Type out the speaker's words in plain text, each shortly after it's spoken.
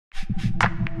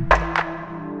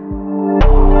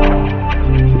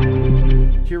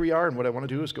are, and what I want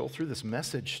to do is go through this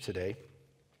message today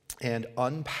and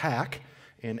unpack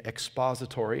in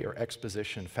expository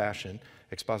fashion,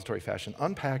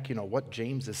 unpack, what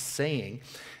James is saying.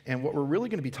 And what we're really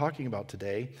going to be talking about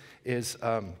today is,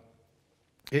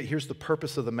 here's the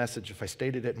purpose of the message. If I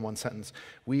stated it in one sentence,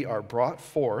 we are brought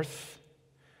forth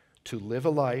to live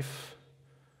a life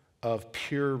of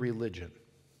pure religion.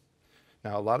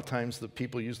 Now, a lot of times the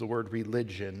people use the word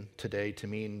religion today to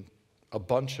mean a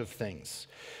bunch of things.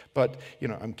 But,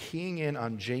 I'm keying in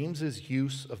on James's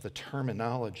use of the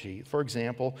terminology. For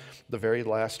example, the very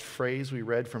last phrase we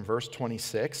read from verse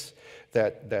 26,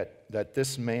 that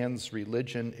this man's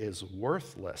religion is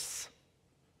worthless.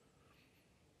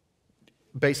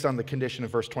 Based on the condition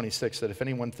of verse 26, that if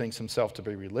anyone thinks himself to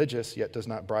be religious, yet does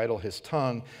not bridle his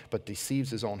tongue, but deceives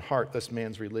his own heart, this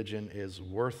man's religion is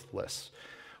worthless.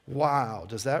 Wow,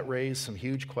 does that raise some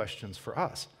huge questions for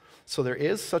us? So there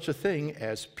is such a thing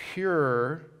as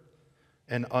pure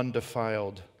and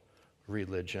undefiled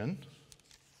religion.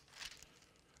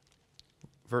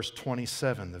 Verse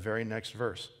 27, the very next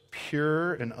verse.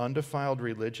 Pure and undefiled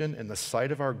religion in the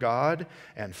sight of our God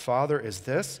and Father is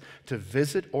this, to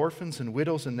visit orphans and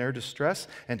widows in their distress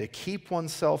and to keep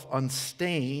oneself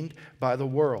unstained by the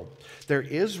world. There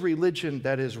is religion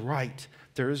that is right.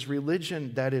 There is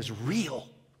religion that is real.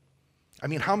 I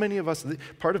mean, how many of us,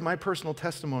 part of my personal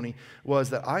testimony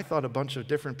was that I thought a bunch of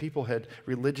different people had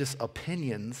religious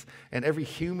opinions, and every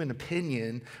human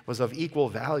opinion was of equal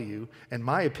value, and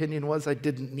my opinion was I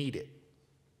didn't need it.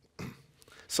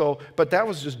 But that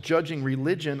was just judging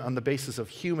religion on the basis of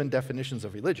human definitions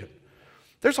of religion.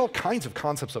 There's all kinds of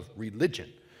concepts of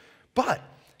religion. But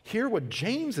here what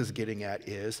James is getting at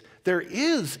is there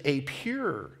is a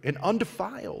pure and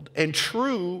undefiled and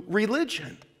true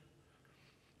religion.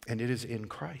 And it is in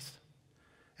Christ.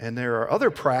 And there are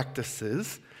other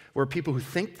practices where people who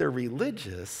think they're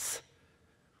religious,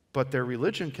 but their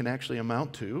religion can actually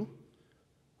amount to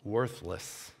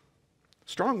worthless.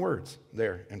 Strong words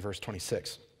there in verse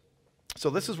 26.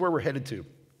 So this is where we're headed to.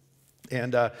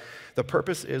 And the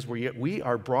purpose is we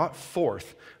are brought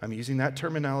forth. I'm using that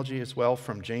terminology as well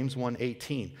from James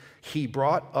 1:18. He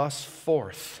brought us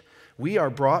forth. We are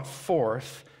brought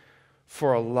forth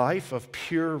for a life of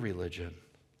pure religion,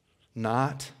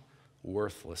 not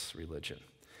worthless religion.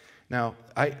 Now,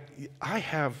 I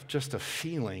have just a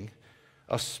feeling,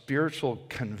 a spiritual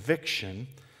conviction,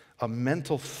 a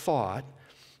mental thought,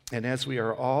 and as we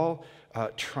are all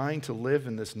trying to live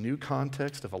in this new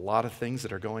context of a lot of things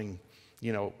that are going,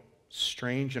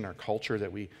 strange in our culture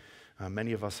that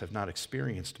many of us have not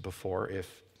experienced before,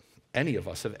 if any of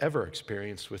us have ever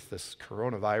experienced with this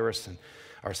coronavirus and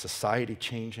our society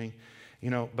changing,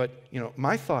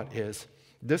 my thought is,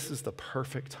 this is the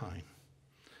perfect time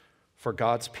for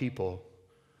God's people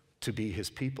to be his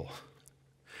people.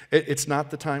 It's not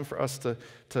the time for us to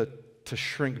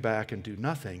shrink back and do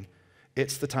nothing.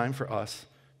 It's the time for us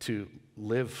to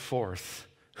live forth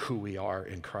who we are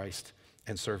in Christ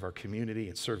and serve our community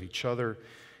and serve each other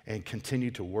and continue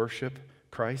to worship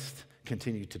Christ,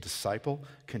 continue to disciple,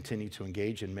 continue to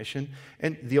engage in mission.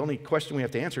 And the only question we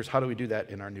have to answer is, how do we do that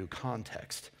in our new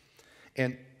context?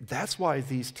 And that's why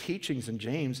these teachings in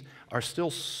James are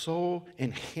still so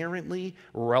inherently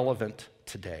relevant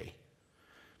today.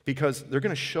 Because they're going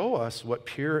to show us what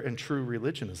pure and true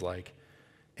religion is like.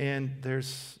 And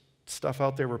there's stuff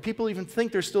out there where people even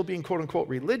think they're still being quote-unquote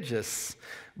religious,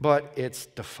 but it's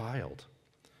defiled.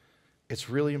 It's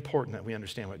really important that we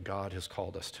understand what God has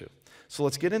called us to. So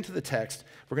let's get into the text.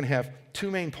 We're going to have two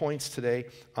main points today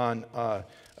on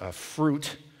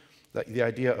fruit, the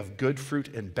idea of good fruit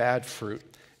and bad fruit.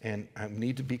 And I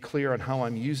need to be clear on how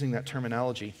I'm using that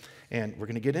terminology. And we're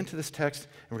going to get into this text,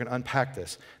 and we're going to unpack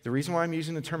this. The reason why I'm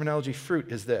using the terminology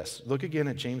fruit is this. Look again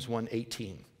at James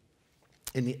 1:18.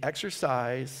 In the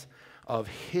exercise of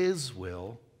his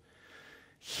will,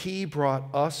 he brought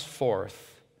us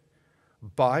forth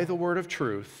by the word of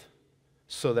truth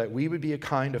so that we would be a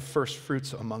kind of first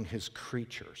fruits among his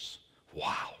creatures.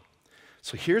 Wow.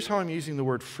 So here's how I'm using the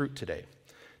word fruit today.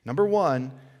 Number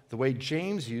one, the way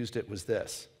James used it was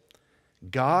this.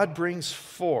 God brings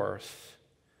forth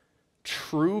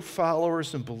true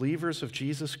followers and believers of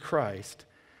Jesus Christ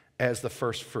as the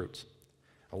first fruits.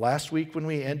 Last week when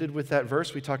we ended with that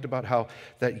verse, we talked about how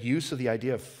that use of the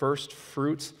idea of first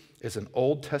fruits is an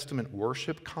Old Testament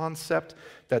worship concept,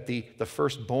 that the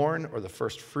firstborn or the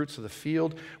first fruits of the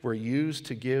field were used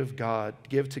to give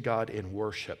to God in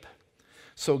worship.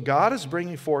 So God is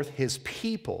bringing forth his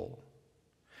people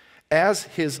as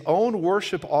his own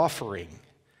worship offering.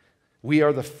 We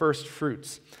are the first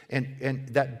fruits. And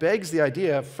that begs the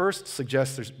idea, first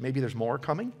suggests maybe there's more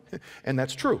coming, and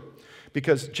that's true.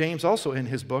 Because James also in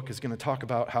his book is going to talk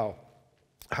about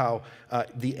how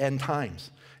the end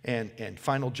times and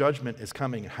final judgment is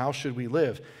coming. How should we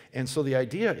live? And so the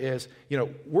idea is,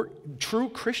 true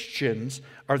Christians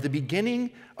are the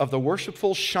beginning of the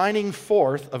worshipful shining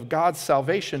forth of God's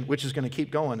salvation, which is going to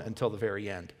keep going until the very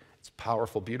end. It's a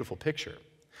powerful, beautiful picture.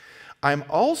 I'm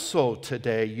also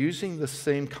today using the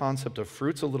same concept of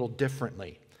fruits a little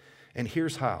differently. And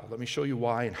here's how. Let me show you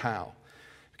why and how.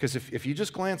 Because if you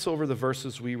just glance over the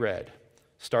verses we read,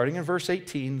 starting in verse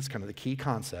 18, it's kind of the key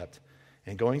concept,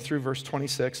 and going through verse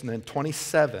 26 and then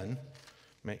 27,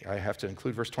 I have to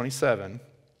include verse 27,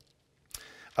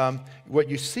 what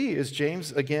you see is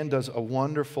James, again, does a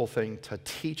wonderful thing to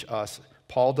teach us.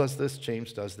 Paul does this,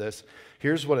 James does this.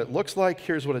 Here's what it looks like,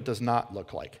 here's what it does not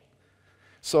look like.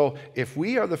 So if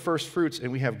we are the first fruits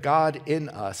and we have God in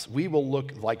us, we will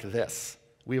look like this.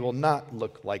 We will not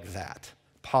look like that.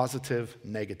 Positive,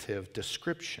 negative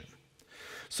description.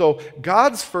 So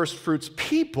God's first fruits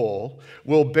people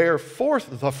will bear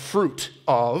forth the fruit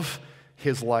of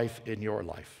his life in your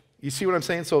life. You see what I'm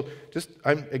saying? So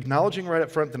I'm acknowledging right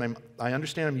up front that I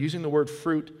understand I'm using the word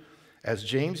fruit as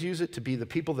James used it to be the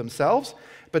people themselves,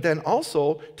 but then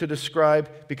also to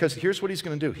describe, because here's what he's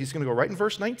going to do. He's going to go right in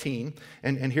verse 19,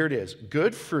 and here it is.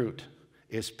 Good fruit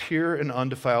is pure and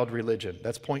undefiled religion.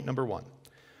 That's point number one.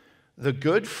 The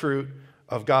good fruit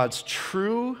of God's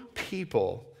true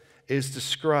people is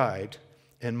described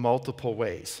in multiple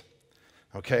ways.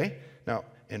 Okay? Now,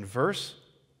 in verse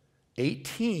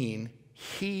 18,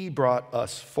 he brought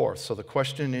us forth. So the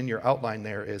question in your outline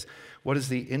there is, what is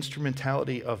the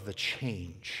instrumentality of the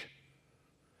change?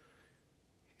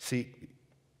 See,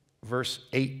 verse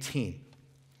 18.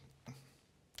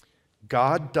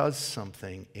 God does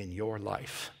something in your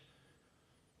life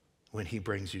when he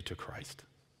brings you to Christ.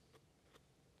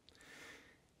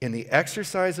 In the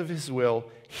exercise of his will,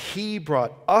 he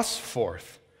brought us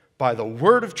forth by the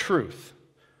word of truth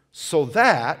so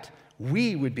that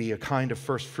we would be a kind of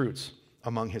first fruits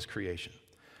among his creation.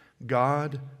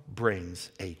 God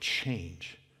brings a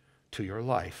change to your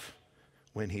life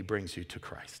when he brings you to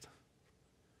Christ.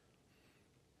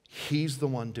 He's the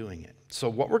one doing it. So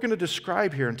what we're going to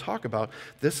describe here and talk about,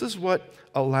 this is what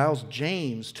allows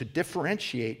James to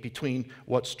differentiate between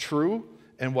what's true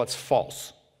and what's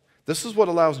false. This is what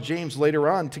allows James later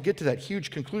on to get to that huge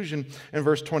conclusion in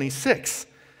verse 26.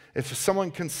 If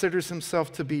someone considers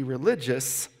himself to be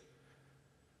religious,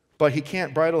 but he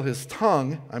can't bridle his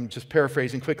tongue, I'm just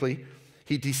paraphrasing quickly,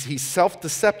 he's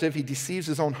self-deceptive, he deceives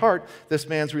his own heart, this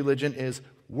man's religion is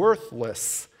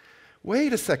worthless.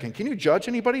 Wait a second, can you judge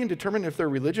anybody and determine if their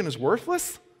religion is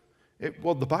worthless?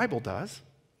 Well, the Bible does,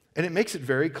 and it makes it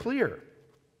very clear.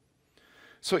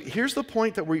 So here's the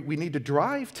point that we need to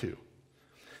drive to.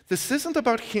 This isn't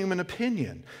about human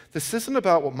opinion. This isn't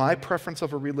about what my preference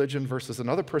of a religion versus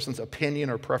another person's opinion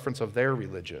or preference of their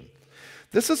religion.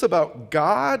 This is about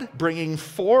God bringing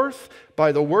forth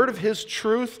by the word of his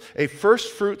truth a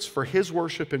first fruits for his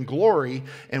worship and glory.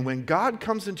 And when God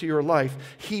comes into your life,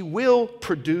 he will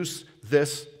produce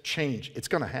this change. It's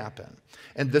going to happen.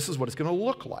 And this is what it's going to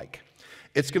look like.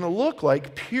 It's going to look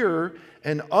like pure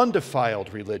and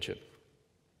undefiled religion.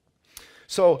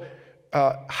 So,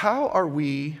 how are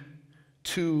we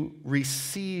to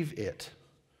receive it?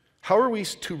 How are we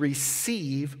to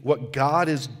receive what God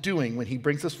is doing when he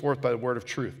brings us forth by the word of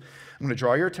truth? I'm going to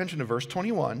draw your attention to verse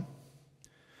 21,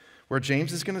 where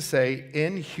James is going to say,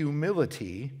 in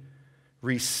humility,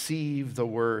 receive the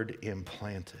word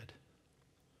implanted.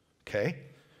 Okay?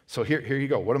 So here you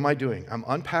go. What am I doing? I'm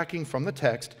unpacking from the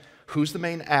text. Who's the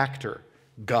main actor?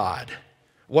 God.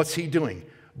 What's he doing?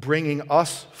 Bringing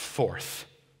us forth.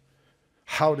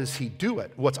 How does he do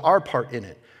it? What's our part in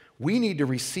it? We need to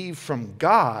receive from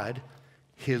God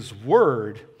his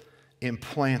word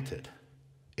implanted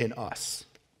in us.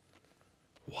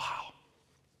 Wow.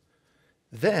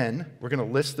 Then we're going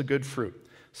to list the good fruit.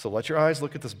 So let your eyes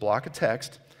look at this block of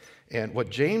text. And what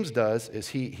James does is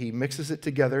he mixes it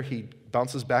together. He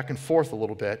bounces back and forth a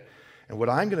little bit. And what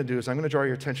I'm going to do is I'm going to draw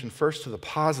your attention first to the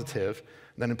positive,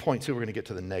 and then in point 2 we're going to get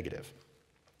to the negative.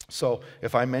 So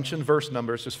if I mention verse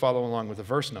numbers, just follow along with the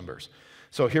verse numbers.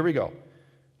 So here we go.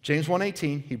 James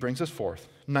 1:18, he brings us forth.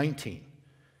 19.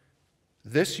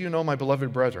 This you know, my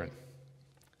beloved brethren.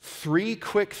 3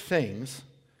 quick things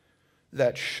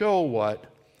that show what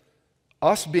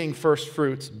us being first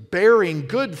fruits, bearing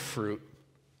good fruit,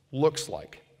 looks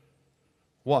like.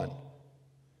 1,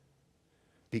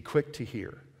 be quick to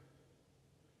hear.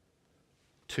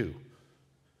 2,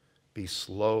 be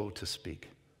slow to speak.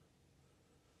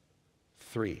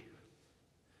 3,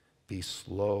 be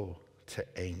slow to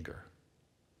anger.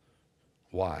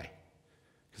 Why?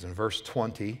 Because in verse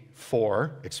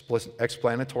 24,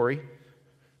 explanatory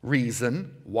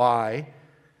reason, why?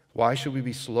 Why should we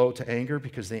be slow to anger?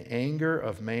 Because the anger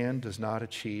of man does not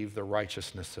achieve the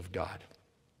righteousness of God.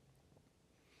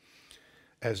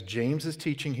 As James is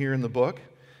teaching here in the book,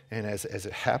 and as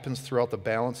it happens throughout the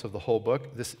balance of the whole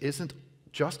book, this isn't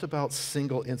just about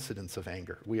single incidents of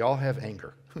anger. We all have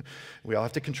anger. We all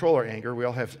have to control our anger. We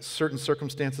all have certain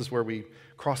circumstances where we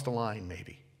cross the line,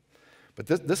 maybe. But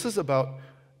this is about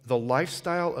the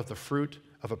lifestyle of the fruit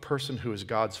of a person who is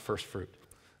God's first fruit.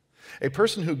 A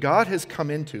person who God has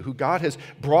come into, who God has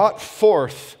brought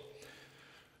forth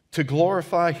to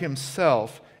glorify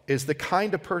himself, is the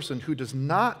kind of person who does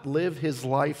not live his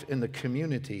life in the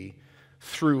community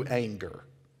through anger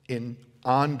in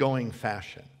ongoing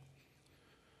fashion.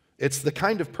 It's the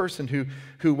kind of person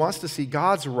who wants to see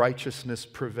God's righteousness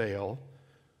prevail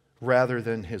rather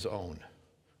than his own,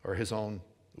 or his own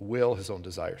will, his own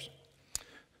desires.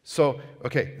 So,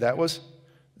 okay, that was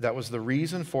the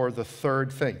reason for the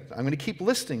third thing. I'm going to keep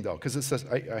listing, though, because it says,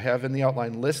 I have in the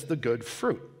outline, list the good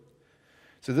fruit.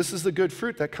 So this is the good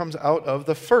fruit that comes out of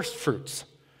the first fruits.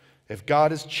 If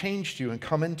God has changed you and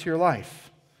come into your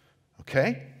life.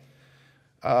 Okay?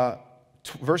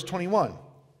 Verse 21.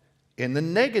 In the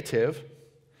negative,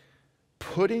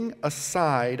 putting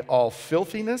aside all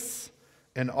filthiness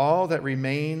and all that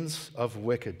remains of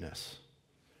wickedness.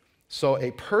 So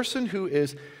a person who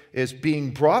is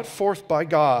being brought forth by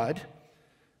God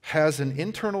has an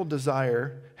internal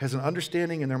desire, has an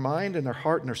understanding in their mind and their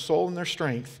heart and their soul and their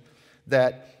strength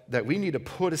that we need to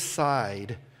put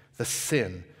aside the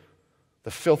sin,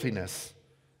 the filthiness,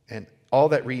 and all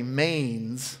that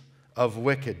remains of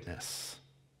wickedness.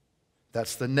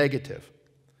 That's the negative.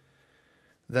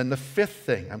 Then the fifth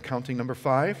thing, I'm counting number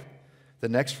 5, the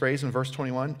next phrase in verse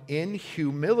 21, in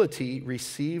humility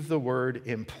receive the word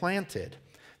implanted.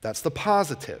 That's the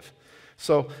positive.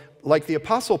 So, like the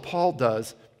Apostle Paul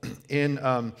does in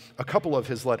a couple of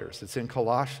his letters, it's in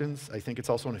Colossians, I think it's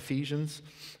also in Ephesians,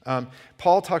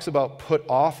 Paul talks about put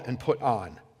off and put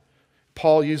on.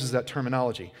 Paul uses that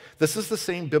terminology. This is the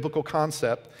same biblical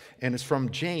concept, and it's from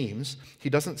James. He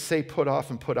doesn't say put off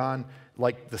and put on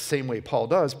like the same way Paul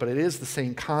does, but it is the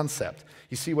same concept.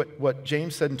 You see what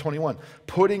James said in 21,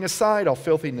 putting aside all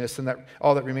filthiness and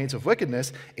all that remains of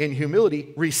wickedness, in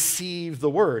humility receive the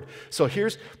word. So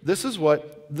this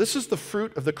is the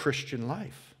fruit of the Christian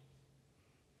life.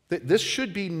 This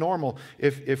should be normal.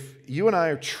 If you and I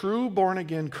are true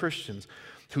born-again Christians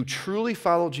who truly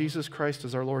follow Jesus Christ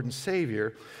as our Lord and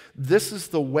Savior, this is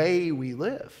the way we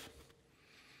live.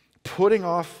 Putting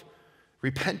off,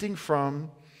 repenting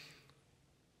from,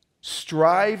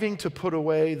 striving to put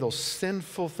away those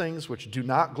sinful things which do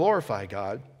not glorify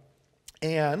God,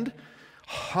 and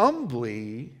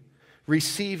humbly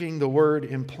receiving the word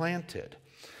implanted.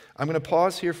 I'm going to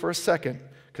pause here for a second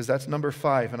because that's number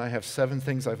 5, and I have 7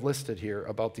 things I've listed here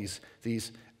about these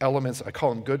elements. I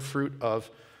call them good fruit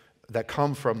that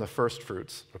come from the first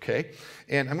fruits, okay?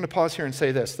 And I'm going to pause here and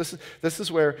say this. This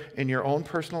is where in your own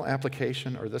personal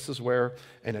application, or this is where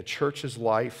in a church's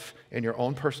life, in your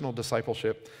own personal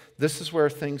discipleship, this is where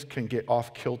things can get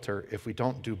off kilter if we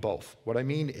don't do both. What I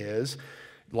mean is,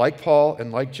 like Paul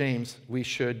and like James, we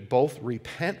should both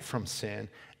repent from sin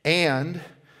and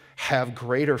have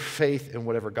greater faith in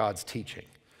whatever God's teaching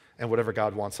and whatever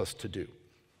God wants us to do.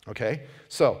 Okay?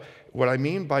 So, what I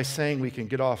mean by saying we can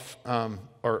get off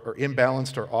or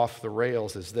imbalanced or off the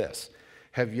rails is this.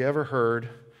 Have you ever heard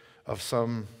of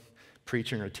some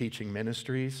preaching or teaching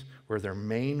ministries where their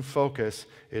main focus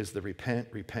is the repent,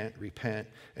 repent, repent,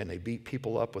 and they beat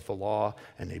people up with the law,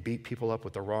 and they beat people up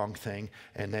with the wrong thing,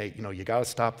 and they, you got to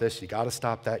stop this, you got to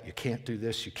stop that, you can't do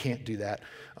this, you can't do that.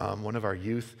 One of our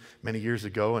youth many years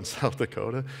ago in South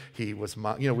Dakota, he was,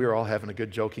 we were all having a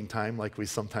good joking time like we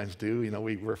sometimes do.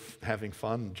 We were having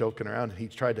fun, joking around, and he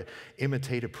tried to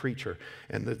imitate a preacher.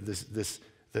 And this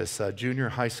junior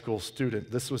high school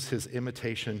student, this was his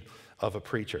imitation of a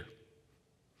preacher.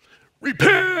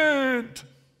 Repent!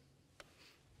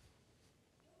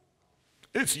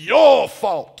 It's your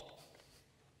fault.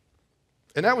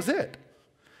 And that was it.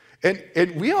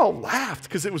 And we all laughed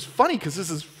because it was funny because this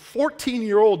is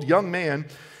 14-year-old young man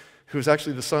who is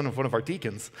actually the son of one of our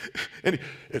deacons. And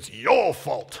it's your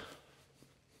fault.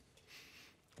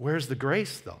 Where's the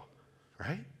grace, though?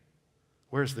 Right?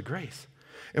 Where's the grace?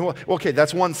 And well, okay,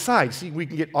 that's one side. See, we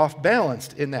can get off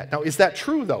balanced in that. Now, is that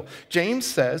true, though? James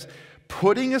says,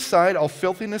 putting aside all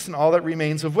filthiness and all that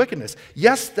remains of wickedness.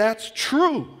 Yes, that's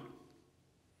true.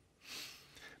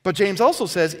 But James also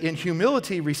says, in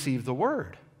humility receive the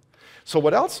word. So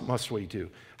what else must we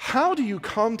do? How do you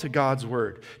come to God's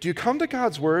word? Do you come to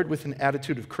God's word with an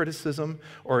attitude of criticism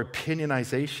or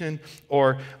opinionization,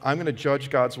 or I'm going to judge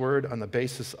God's word on the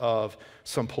basis of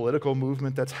some political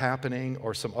movement that's happening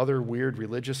or some other weird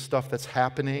religious stuff that's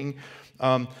happening?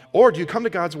 Or do you come to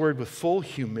God's word with full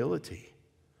humility?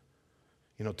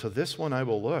 To this one I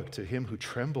will look, to him who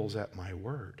trembles at my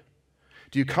word.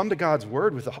 Do you come to God's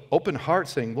word with an open heart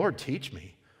saying, Lord, teach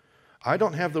me? I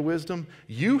don't have the wisdom.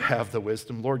 You have the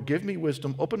wisdom. Lord, give me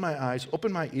wisdom. Open my eyes.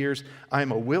 Open my ears. I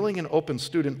am a willing and open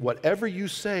student. Whatever you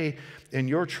say in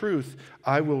your truth,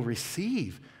 I will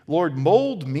receive. Lord,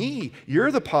 mold me.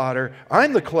 You're the potter.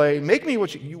 I'm the clay. Make me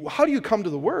what you... How do you come to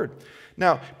the word?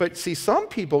 Now, but see, some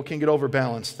people can get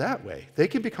overbalanced that way. They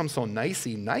can become so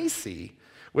nicey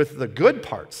with the good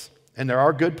parts. And there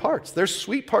are good parts. There's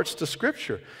sweet parts to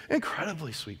Scripture.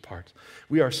 Incredibly sweet parts.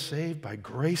 We are saved by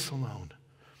grace alone.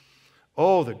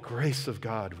 Oh, the grace of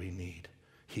God we need,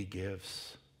 he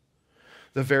gives.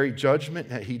 The very judgment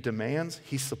that he demands,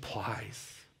 he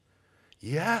supplies.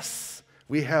 Yes,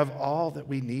 we have all that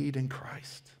we need in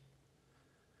Christ.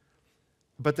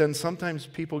 But then sometimes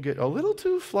people get a little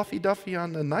too fluffy-duffy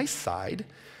on the nice side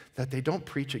that they don't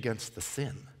preach against the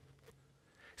sin.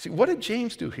 See, what did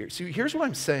James do here? See, here's what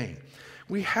I'm saying.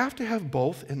 We have to have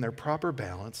both in their proper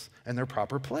balance and their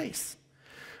proper place.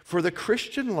 For the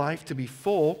Christian life to be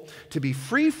full, to be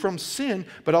free from sin,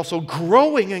 but also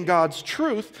growing in God's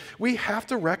truth, we have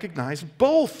to recognize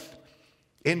both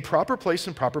in proper place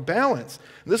and proper balance.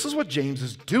 And this is what James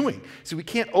is doing. See, we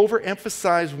can't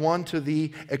overemphasize one to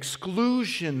the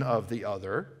exclusion of the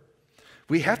other.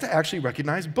 We have to actually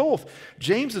recognize both.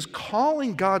 James is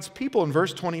calling God's people in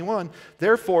verse 21,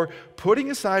 therefore, putting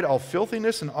aside all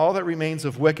filthiness and all that remains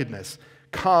of wickedness,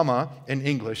 comma, in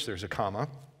English there's a comma.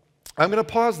 I'm going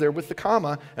to pause there with the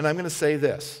comma, and I'm going to say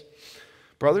this.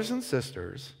 Brothers and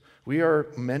sisters,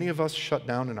 many of us shut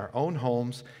down in our own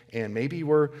homes, and maybe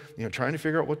we're trying to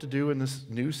figure out what to do in this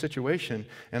new situation,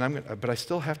 but I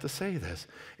still have to say this.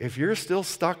 If you're still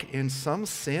stuck in some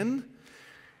sin,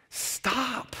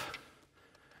 stop.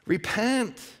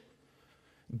 Repent.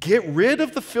 Get rid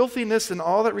of the filthiness and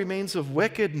all that remains of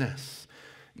wickedness.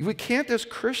 We can't, as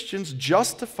Christians,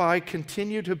 justify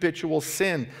continued habitual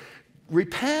sin.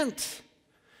 Repent.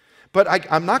 But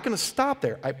I'm not going to stop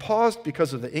there. I paused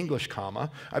because of the English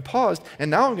comma. I paused, and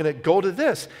now I'm going to go to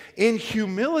this. In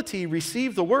humility,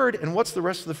 receive the word, and what's the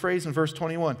rest of the phrase in verse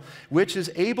 21? Which is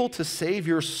able to save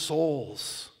your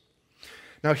souls.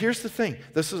 Now, here's the thing.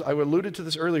 I alluded to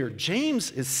this earlier.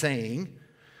 James is saying,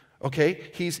 okay,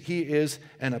 he is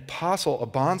an apostle, a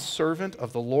bondservant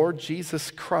of the Lord Jesus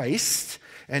Christ.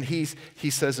 And he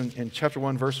says in chapter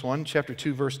 1, verse 1, chapter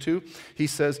 2, verse 2, he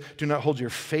says, do not hold your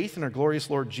faith in our glorious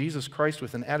Lord Jesus Christ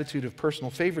with an attitude of personal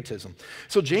favoritism.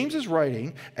 So James is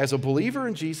writing as a believer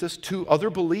in Jesus to other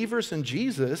believers in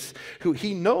Jesus who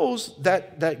he knows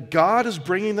that God is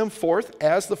bringing them forth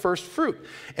as the first fruit.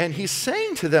 And he's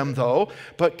saying to them, though,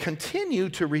 but continue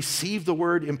to receive the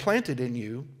word implanted in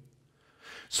you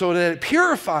so that it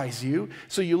purifies you,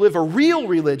 so you live a real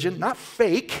religion, not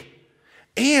fake,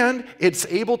 and it's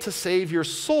able to save your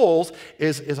souls,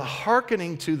 is a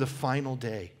hearkening to the final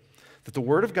day. That the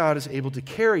Word of God is able to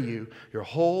carry you your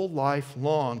whole life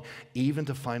long, even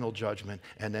to final judgment,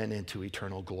 and then into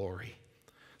eternal glory.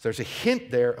 So there's a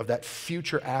hint there of that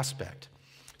future aspect.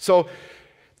 So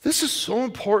this is so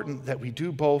important that we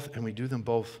do both, and we do them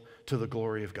both to the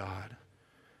glory of God.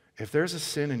 If there's a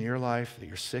sin in your life that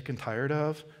you're sick and tired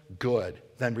of, good,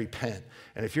 then repent.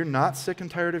 And if you're not sick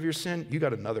and tired of your sin, you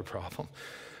got another problem.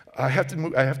 I have to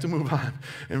move on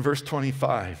in verse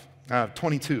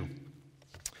 22.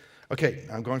 Okay,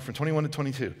 I'm going from 21 to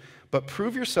 22. But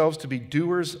prove yourselves to be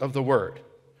doers of the word.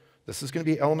 This is going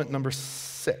to be element number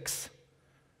 6.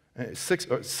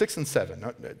 6 and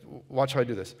 7. Watch how I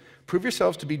do this. Prove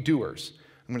yourselves to be doers.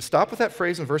 I'm going to stop with that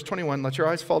phrase in verse 21. Let your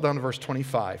eyes fall down to verse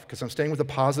 25, because I'm staying with the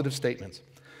positive statements.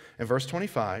 In verse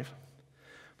 25,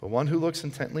 but one who looks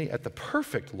intently at the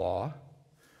perfect law,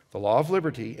 the law of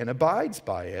liberty, and abides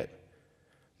by it,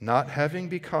 not having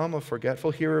become a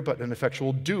forgetful hearer, but an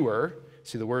effectual doer.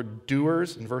 See the word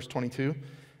doers in verse 22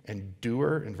 and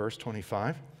doer in verse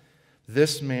 25.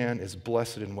 This man is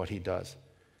blessed in what he does.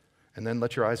 And then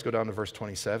let your eyes go down to verse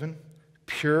 27.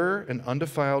 Pure and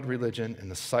undefiled religion in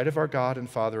the sight of our God and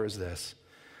Father is this,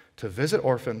 to visit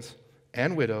orphans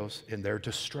and widows in their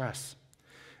distress,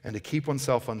 and to keep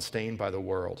oneself unstained by the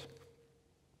world.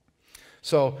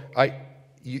 So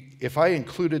if I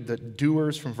included the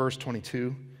doers from verse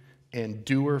 22 and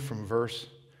doer from verse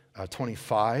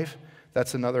 25,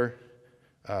 that's another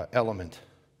element,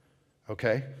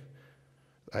 okay?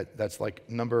 That's like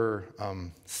number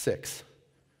 6.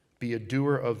 be a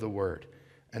doer of the word.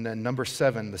 And then number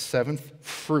 7, the 7th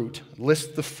fruit,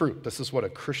 list the fruit. This is what a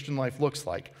Christian life looks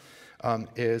like,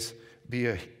 is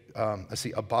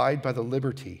abide by the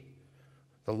liberty,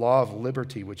 the law of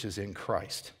liberty which is in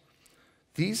Christ.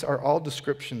 These are all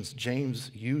descriptions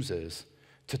James uses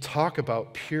to talk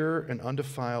about pure and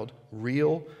undefiled,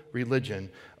 real religion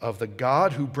of the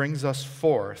God who brings us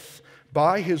forth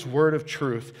by his word of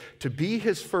truth to be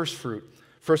his first fruit.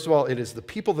 First of all, it is the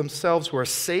people themselves who are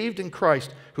saved in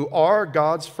Christ, who are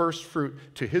God's first fruit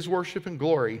to his worship and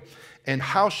glory. And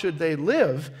how should they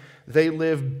live? They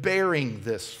live bearing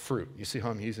this fruit. You see how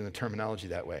I'm using the terminology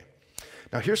that way?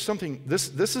 Now here's something,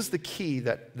 this is the key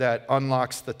that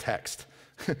unlocks the text.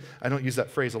 I don't use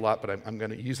that phrase a lot, but I'm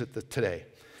going to use it today.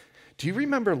 Do you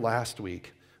remember last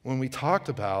week when we talked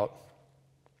about,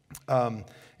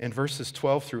 in verses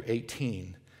 12 through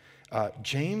 18,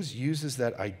 James uses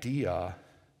that idea.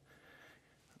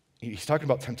 He's talking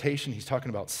about temptation. He's talking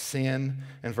about sin.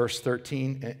 In verse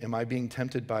 13, am I being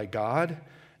tempted by God?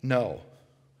 No.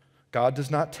 God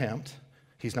does not tempt.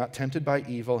 He's not tempted by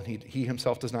evil, and he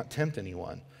himself does not tempt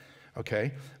anyone.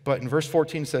 Okay? But in verse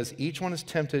 14 it says, each one is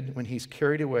tempted when he's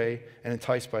carried away and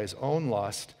enticed by his own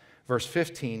lust. Verse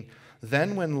 15,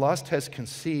 then when lust has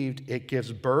conceived, it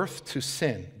gives birth to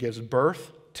sin. Gives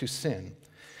birth to sin.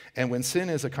 And when sin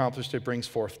is accomplished, it brings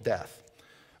forth death.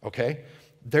 Okay?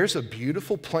 There's a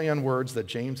beautiful play on words that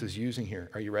James is using here.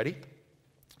 Are you ready?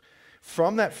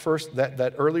 From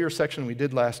that earlier section we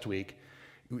did last week,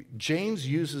 James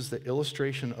uses the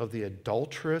illustration of the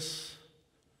adulterous,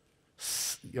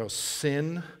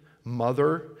 sin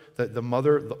mother,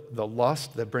 the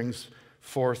lust that brings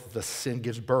forth the sin,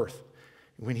 gives birth.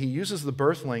 When he uses the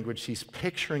birth language, he's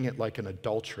picturing it like an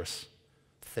adulterous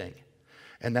thing.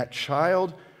 And that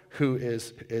child who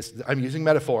is I'm using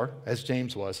metaphor, as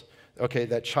James was, okay,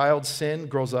 that child's sin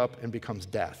grows up and becomes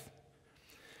death.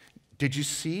 Did you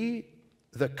see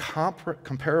the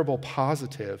comparable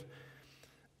positive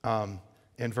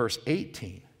in verse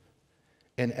 18?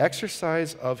 In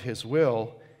exercise of his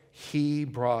will, he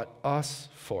brought us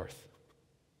forth.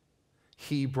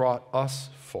 He brought us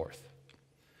forth.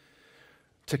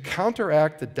 To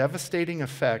counteract the devastating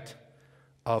effect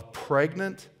of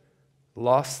pregnant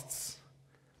lusts,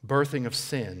 birthing of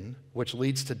sin, which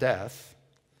leads to death,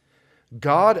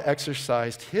 God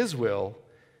exercised his will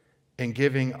in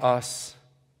giving us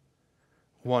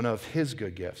one of his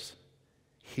good gifts.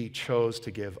 He chose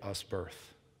to give us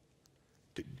birth.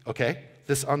 Okay?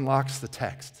 This unlocks the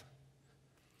text.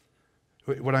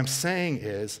 What I'm saying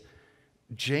is,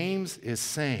 James is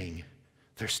saying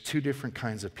there's two different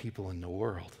kinds of people in the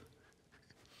world.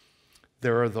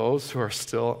 There are those who are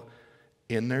still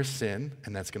in their sin,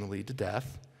 and that's going to lead to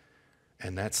death,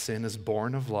 and that sin is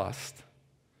born of lust.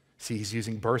 See, he's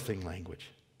using birthing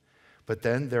language. But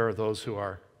then there are those who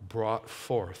are brought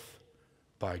forth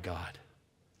by God.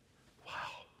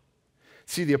 Wow.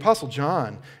 See, the Apostle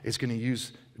John is going to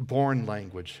use born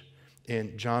language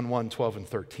in John 1, 12 and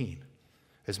 13.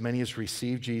 As many as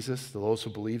received Jesus, those who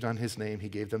believed on his name, he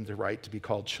gave them the right to be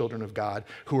called children of God,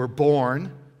 who were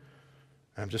born,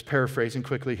 I'm just paraphrasing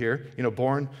quickly here,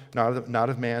 born not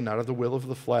of man, not of the will of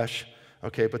the flesh,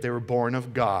 okay, but they were born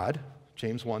of God,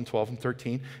 James 1, 12 and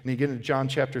 13. And you get into John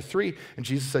chapter 3, and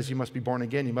Jesus says you must be born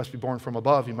again, you must be born from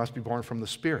above, you must be born from the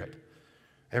Spirit.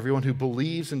 Everyone who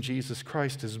believes in Jesus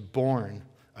Christ is born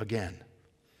again.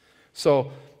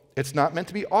 So it's not meant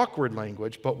to be awkward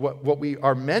language, but what we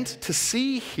are meant to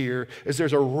see here is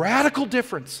there's a radical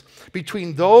difference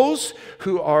between those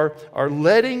who are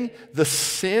letting the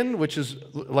sin, which is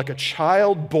like a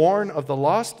child born of the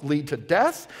lust, lead to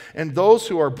death, and those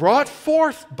who are brought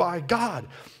forth by God,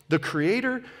 the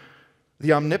Creator,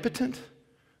 the Omnipotent,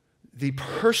 the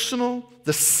personal,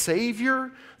 the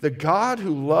Savior, the God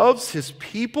who loves his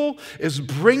people is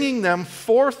bringing them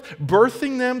forth,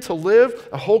 birthing them to live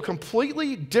a whole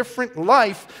completely different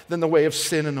life than the way of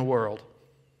sin in the world.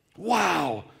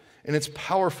 Wow! And it's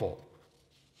powerful.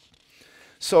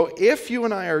 So if you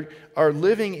and I are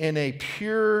living in a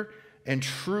pure and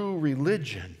true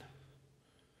religion,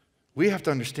 we have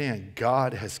to understand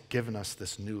God has given us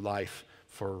this new life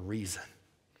for a reason.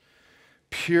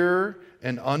 Pure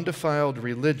and undefiled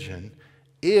religion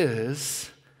is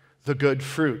the good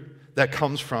fruit that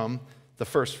comes from the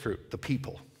first fruit, the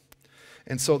people.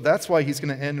 And so that's why he's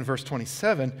going to end in verse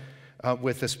 27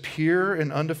 with this pure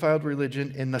and undefiled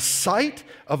religion in the sight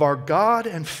of our God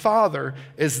and Father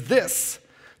is this,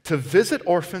 to visit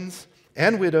orphans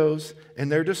and widows in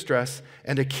their distress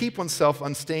and to keep oneself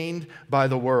unstained by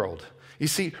the world. You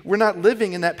see, we're not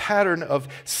living in that pattern of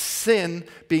sin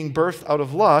being birthed out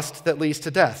of lust that leads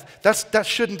to death. That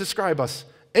shouldn't describe us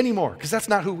anymore, because that's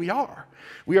not who we are.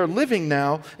 We are living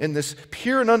now in this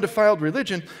pure and undefiled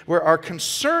religion where our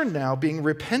concern now, being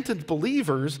repentant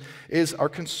believers, our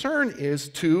concern is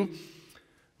to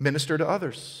minister to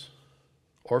others,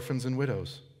 orphans and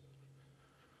widows.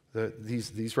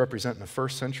 These represent in the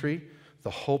first century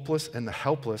the hopeless and the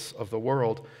helpless of the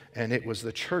world, and it was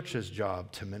the church's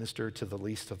job to minister to the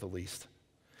least of the least.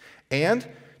 And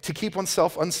to keep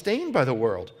oneself unstained by the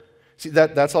world. See,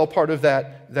 that's all part of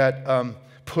that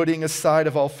putting aside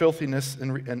of all filthiness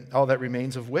and all that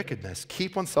remains of wickedness.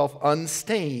 Keep oneself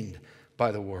unstained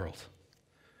by the world.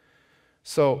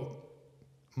 So,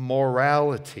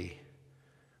 morality,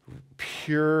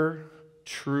 pure,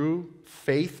 true,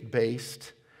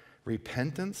 faith-based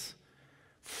repentance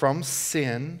from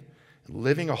sin,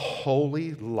 living a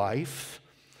holy life,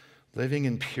 living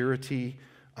in purity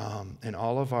in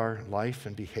all of our life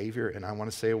and behavior. And I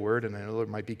want to say a word, and I know there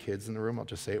might be kids in the room, I'll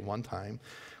just say it one time.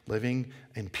 Living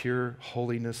in pure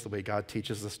holiness the way God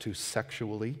teaches us to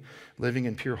sexually, living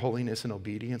in pure holiness and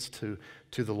obedience to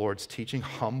the Lord's teaching,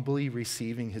 humbly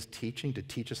receiving his teaching to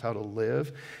teach us how to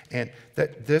live, and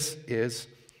that this is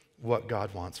what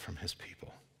God wants from his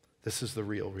people. This is the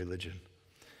real religion.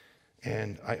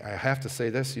 And I have to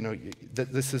say this,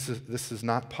 that this is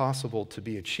not possible to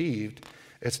be achieved.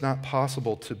 It's not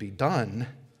possible to be done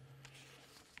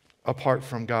apart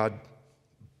from God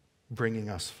bringing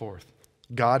us forth.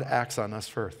 God acts on us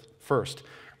first.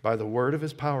 By the word of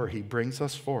his power, he brings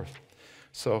us forth.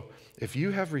 So if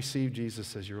you have received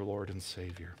Jesus as your Lord and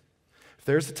Savior, if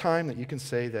there's a time that you can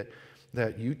say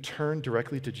that you turn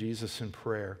directly to Jesus in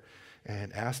prayer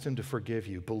and asked him to forgive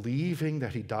you, believing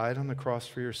that he died on the cross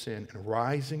for your sin and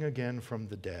rising again from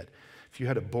the dead. If you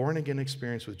had a born-again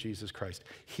experience with Jesus Christ,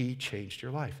 he changed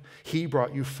your life. He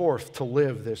brought you forth to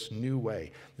live this new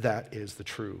way. That is the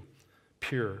true,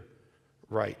 pure,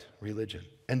 right religion.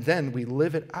 And then we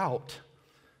live it out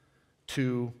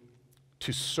to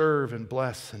serve and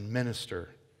bless and minister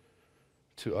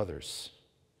to others.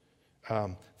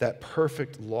 That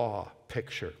perfect law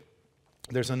picture.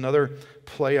 There's another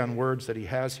play on words that he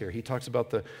has here. He talks about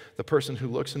the person who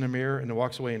looks in the mirror and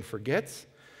walks away and forgets.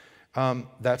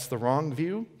 That's the wrong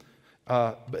view.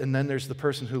 And then there's the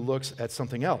person who looks at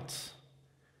something else.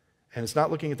 And it's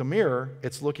not looking at the mirror,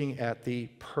 it's looking at the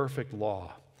perfect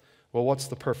law. Well, what's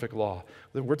the perfect law?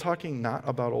 We're talking not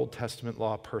about Old Testament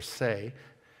law per se.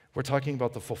 We're talking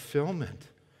about the fulfillment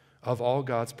of all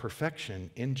God's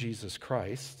perfection in Jesus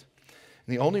Christ.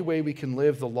 And the only way we can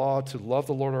live the law to love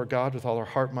the Lord our God with all our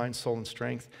heart, mind, soul, and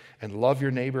strength, and love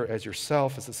your neighbor as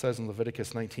yourself, as it says in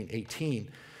Leviticus 19:18,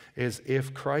 is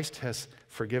if Christ has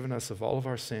forgiven us of all of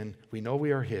our sin, we know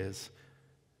we are his,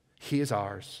 he is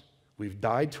ours, we've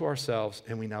died to ourselves,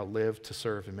 and we now live to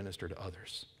serve and minister to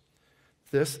others.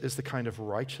 This is the kind of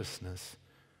righteousness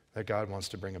that God wants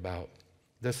to bring about.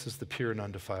 This is the pure and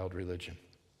undefiled religion.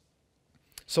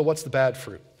 So what's the bad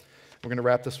fruit? We're going to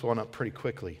wrap this one up pretty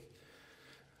quickly.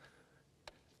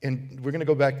 And we're going to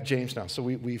go back to James now. So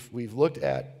we've looked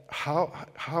at how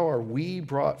are we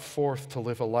brought forth to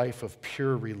live a life of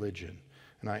pure religion.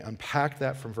 And I unpacked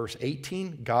that from verse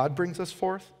 18. God brings us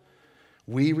forth.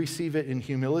 We receive it in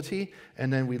humility.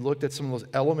 And then we looked at some of those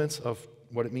elements of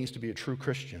what it means to be a true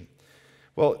Christian.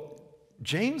 Well,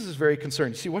 James is very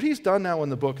concerned. See, what he's done now in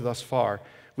the book thus far,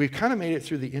 we've kind of made it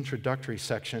through the introductory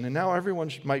section. And now everyone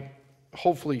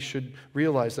hopefully should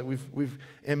realize that we've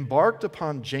embarked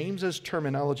upon James's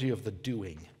terminology of the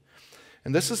doing.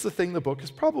 And this is the thing the book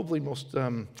is probably most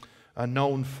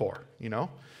known for,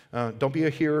 Don't be a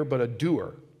hearer, but a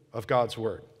doer of God's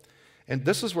word. And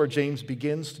this is where James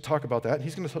begins to talk about that. And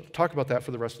he's going to talk about that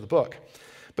for the rest of the book.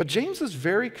 But James is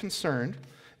very concerned,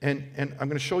 and I'm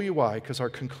going to show you why, because our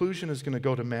conclusion is going to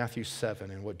go to Matthew 7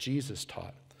 and what Jesus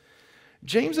taught.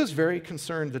 James is very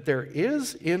concerned that there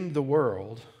is in the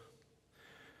world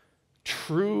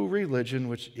true religion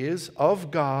which is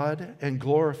of God and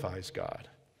glorifies God.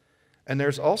 And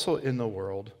there's also in the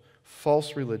world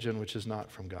false religion which is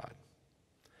not from God.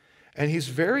 And he's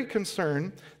very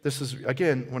concerned. This is,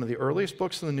 again, one of the earliest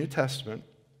books in the New Testament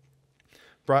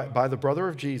by the brother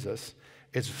of Jesus.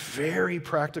 It's very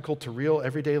practical to real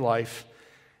everyday life.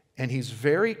 And he's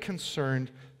very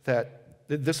concerned that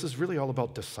this is really all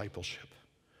about discipleship.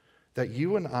 That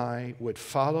you and I would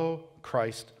follow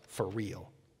Christ for real.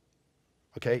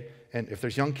 Okay? And if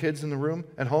there's young kids in the room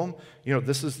at home,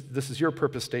 this is your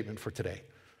purpose statement for today.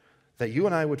 That you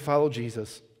and I would follow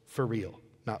Jesus for real,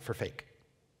 not for fake.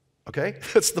 Okay?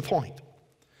 That's the point.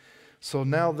 So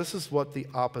now this is what the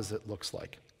opposite looks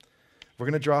like. We're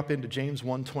going to drop into James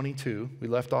 1:22. We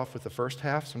left off with the first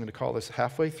half, so I'm going to call this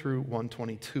halfway through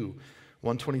 1:22.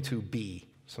 1:22b.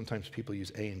 Sometimes people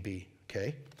use A and B.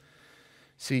 okay?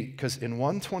 See, because in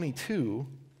 1:22,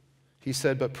 he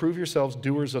said, but prove yourselves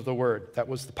doers of the word. That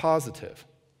was the positive.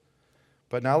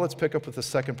 But now let's pick up with the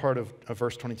second part of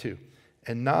verse 22.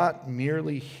 And not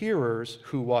merely hearers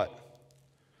who what?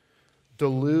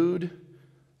 Delude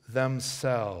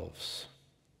themselves.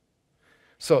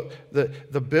 So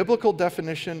the biblical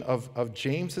definition of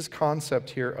James's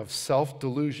concept here of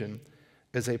self-delusion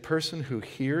is a person who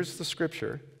hears the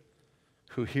scripture,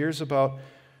 who hears about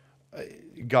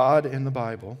God in the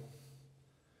Bible,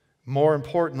 more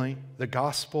importantly, the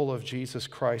gospel of Jesus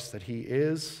Christ, that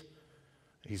he's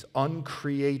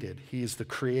uncreated. He is the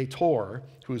creator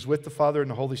who is with the Father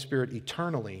and the Holy Spirit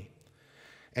eternally.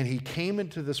 And he came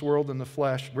into this world in the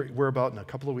flesh. We're about in a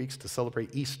couple of weeks to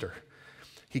celebrate Easter.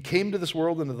 He came to this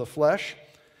world into the flesh,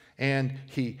 and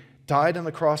he died on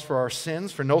the cross for our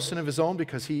sins, for no sin of his own,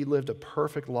 because he lived a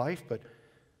perfect life, but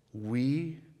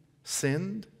we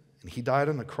sinned, and he died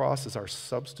on the cross as our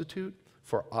substitute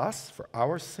for us, for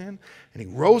our sin. And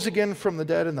he rose again from the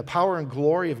dead in the power and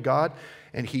glory of God,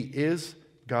 and he is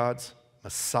God's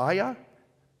Messiah,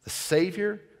 the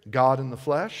Savior, God in the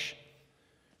flesh.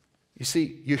 You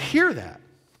see, you hear that,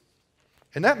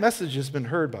 and that message has been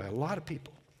heard by a lot of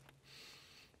people.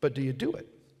 But do you do it?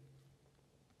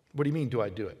 What do you mean, do I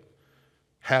do it?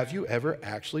 Have you ever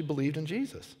actually believed in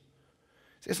Jesus?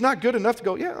 It's not good enough to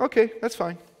go, yeah, okay, that's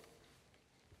fine.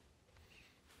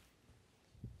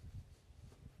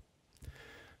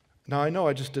 Now, I know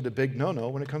I just did a big no-no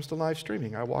when it comes to live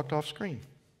streaming. I walked off screen.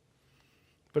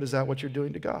 But is that what you're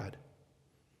doing to God?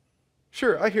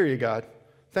 Sure, I hear you, God.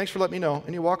 Thanks for letting me know,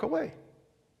 and you walk away.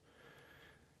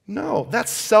 No,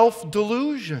 that's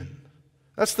self-delusion.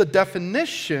 That's the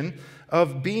definition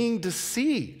of being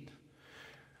deceived.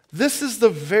 This is the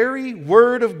very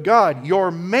word of God.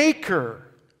 Your Maker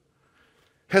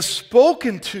has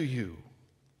spoken to you.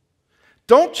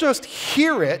 Don't just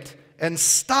hear it and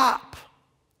stop.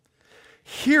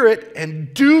 Hear it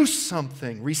and do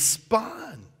something.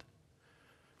 Respond.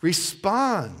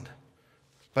 Respond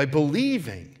by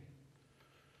believing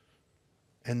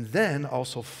and then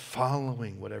also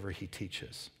following whatever he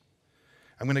teaches.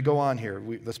 I'm going to go on here.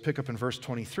 Let's pick up in verse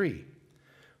 23.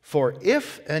 For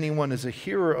if anyone is a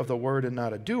hearer of the word and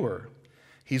not a doer,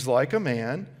 he's like a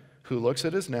man who looks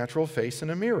at his natural face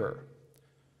in a mirror.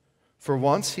 For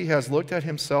once he has looked at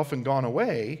himself and gone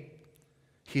away,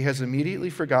 he has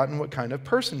immediately forgotten what kind of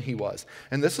person he was.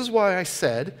 And this is why I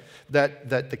said that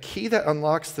the key that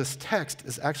unlocks this text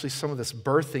is actually some of this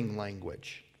birthing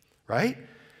language, right?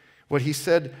 What he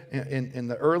said in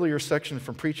the earlier section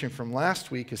from preaching from last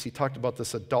week is he talked about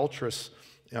this adulterous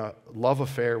love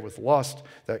affair with lust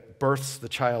that births the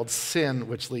child's sin,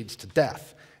 which leads to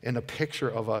death, in a picture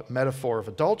of a metaphor of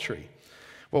adultery.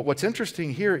 Well, what's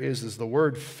interesting here is the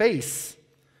word face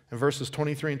in verses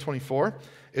 23 and 24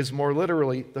 is more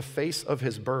literally the face of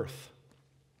his birth.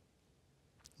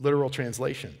 Literal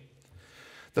translation.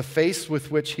 The face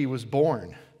with which he was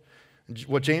born.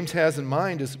 What James has in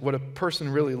mind is what a person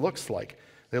really looks like.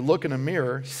 They look in a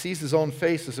mirror, sees his own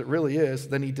face as it really is,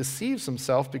 then he deceives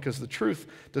himself because the truth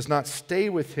does not stay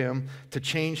with him to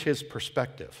change his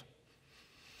perspective.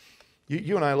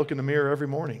 You and I look in the mirror every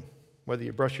morning, whether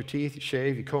you brush your teeth, you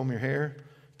shave, you comb your hair,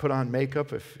 put on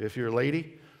makeup if you're a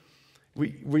lady.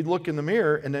 We look in the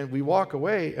mirror and then we walk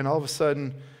away and all of a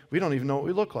sudden we don't even know what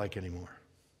we look like anymore.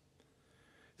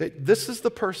 This is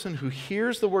the person who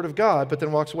hears the word of God but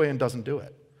then walks away and doesn't do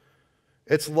it.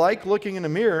 It's like looking in a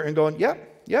mirror and going, yep,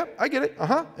 I get it,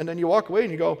 and then you walk away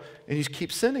and you go, and you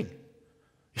keep sinning.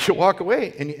 You walk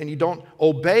away and you don't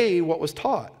obey what was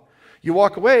taught. You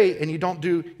walk away and you don't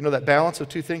do, that balance of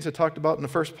two things I talked about in the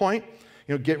first point.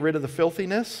 Get rid of the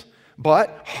filthiness,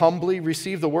 but humbly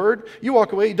receive the word. You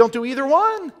walk away, you don't do either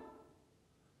one.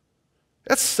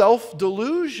 That's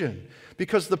self-delusion.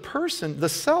 Because the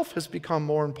self has become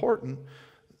more important,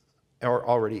 or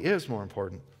already is more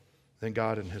important, than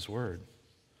God and his word.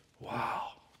 Wow.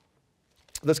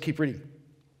 Let's keep reading.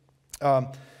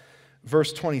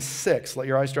 Verse 26. Let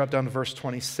your eyes drop down to verse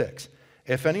 26.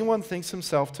 If anyone thinks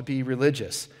himself to be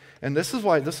religious, and this is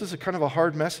why this is a kind of a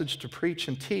hard message to preach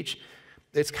and teach.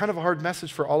 It's kind of a hard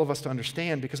message for all of us to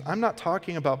understand because I'm not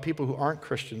talking about people who aren't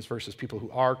Christians versus people who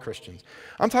are Christians.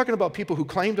 I'm talking about people who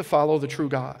claim to follow the true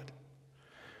God.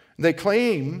 They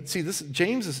claim,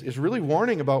 James is really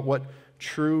warning about what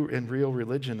true and real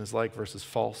religion is like versus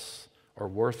false or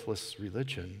worthless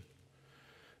religion.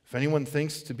 If anyone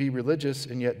thinks to be religious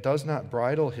and yet does not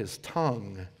bridle his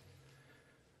tongue,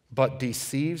 but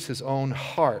deceives his own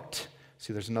heart.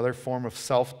 See, there's another form of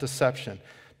self-deception.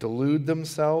 delude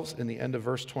themselves in the end of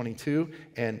verse 22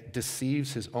 and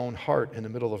deceives his own heart in the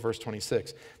middle of verse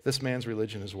 26. This man's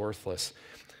religion is worthless.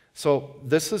 So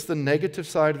this is the negative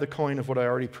side of the coin of what I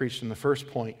already preached in the first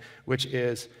point, which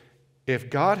is if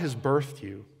God has birthed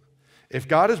you, if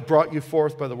God has brought you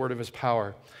forth by the word of his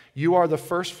power, you are the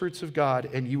first fruits of God,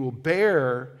 and you will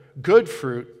bear good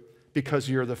fruit because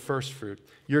you're the first fruit.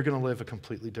 You're going to live a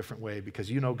completely different way because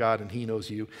you know God and he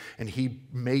knows you, and he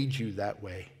made you that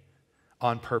way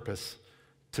on purpose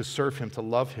to serve him, to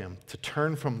love him, to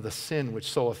turn from the sin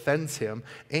which so offends him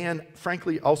and,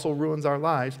 frankly, also ruins our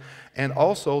lives, and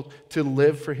also to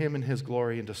live for him in his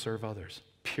glory and to serve others.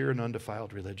 Pure and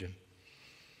undefiled religion.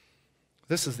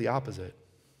 This is the opposite.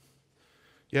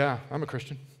 Yeah, I'm a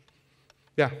Christian.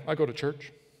 Yeah, I go to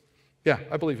church. Yeah,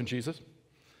 I believe in Jesus.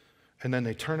 And then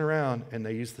they turn around and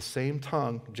they use the same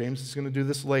tongue. James is going to do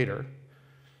this later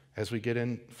as we get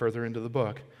in further into the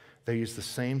book. They use the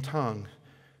same tongue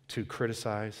to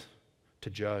criticize,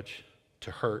 to judge, to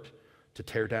hurt, to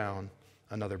tear down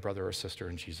another brother or sister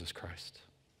in Jesus Christ.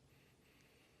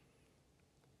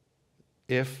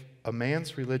 If a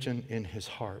man's religion in his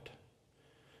heart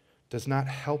does not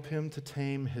help him to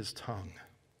tame his tongue,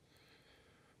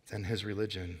 then his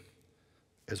religion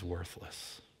is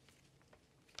worthless.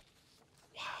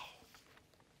 Wow.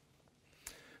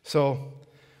 So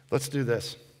let's do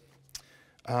this.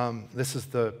 This is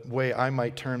the way I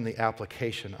might term the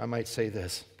application. I might say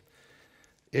this.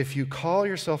 If you call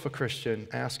yourself a Christian,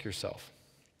 ask yourself,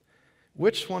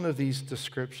 which one of these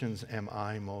descriptions am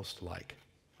I most like?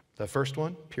 The first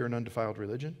one, pure and undefiled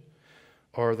religion,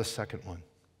 or the second one,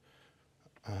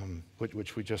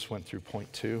 which we just went through,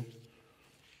 point 2,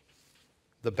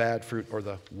 the bad fruit or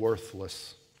the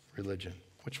worthless religion?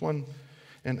 Which one?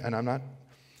 And I'm not...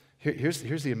 Here's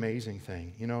the amazing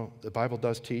thing. You know, the Bible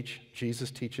does teach.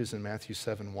 Jesus teaches in Matthew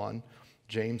 7:1.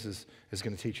 James is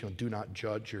going to teach you, do not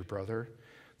judge your brother.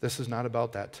 This is not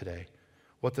about that today.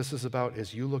 What this is about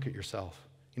is you look at yourself.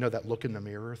 You know, that look in the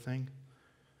mirror thing?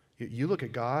 You look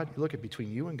at God. You look at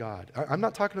between you and God. I'm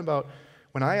not talking about,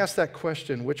 when I ask that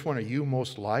question, which one are you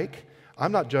most like?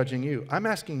 I'm not judging you. I'm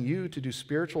asking you to do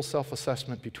spiritual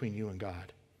self-assessment between you and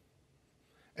God.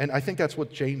 And I think that's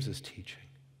what James is teaching.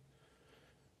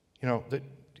 You know,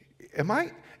 am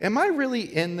I really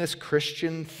in this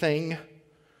Christian thing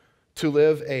to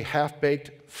live a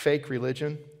half-baked fake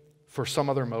religion for some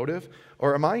other motive?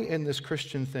 Or am I in this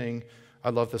Christian thing,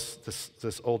 I love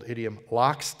this old idiom,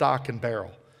 lock, stock, and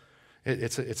barrel.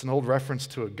 It's an old reference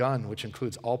to a gun, which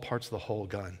includes all parts of the whole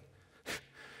gun.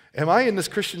 Am I in this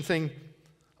Christian thing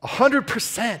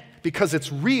 100% because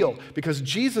it's real, because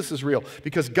Jesus is real,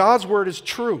 because God's word is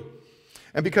true,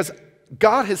 and because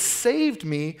God has saved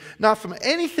me, not from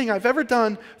anything I've ever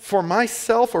done for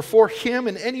myself or for him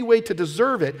in any way to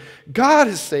deserve it. God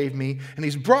has saved me, and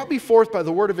he's brought me forth by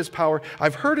the word of his power.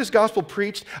 I've heard his gospel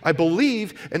preached, I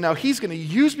believe, and now he's going to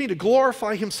use me to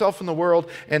glorify himself in the world,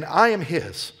 and I am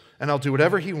his, and I'll do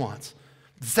whatever he wants.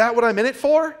 Is that what I'm in it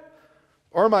for?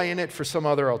 Or am I in it for some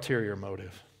other ulterior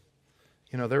motive?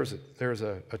 You know, there was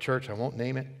a church, I won't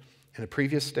name it, in a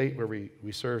previous state where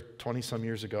we served 20-some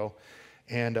years ago,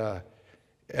 and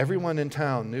everyone in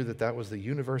town knew that was the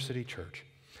university church.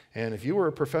 And if you were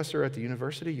a professor at the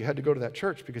university, you had to go to that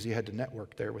church because you had to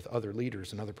network there with other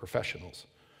leaders and other professionals.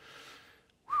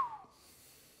 Whew.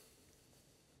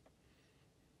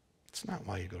 It's not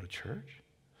why you go to church.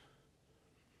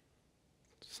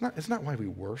 It's not why we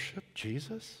worship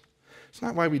Jesus. It's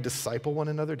not why we disciple one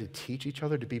another to teach each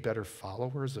other to be better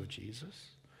followers of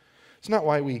Jesus. It's not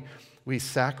why we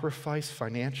sacrifice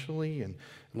financially and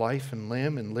life and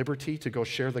limb and liberty to go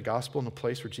share the gospel in a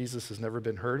place where Jesus has never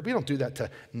been heard. We don't do that to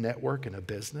network in a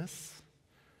business.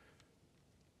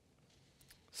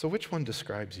 So which one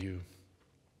describes you?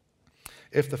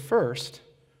 If the first,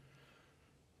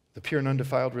 the pure and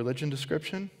undefiled religion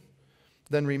description,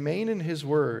 then remain in his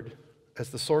word as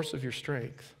the source of your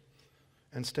strength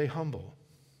and stay humble.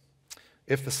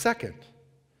 If the second,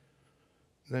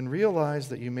 then realize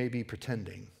that you may be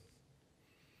pretending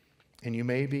and you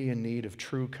may be in need of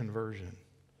true conversion,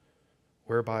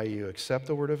 whereby you accept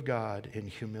the word of God in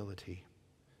humility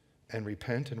and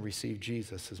repent and receive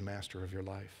Jesus as master of your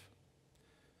life.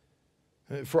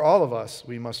 For all of us,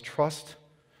 we must trust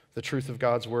the truth of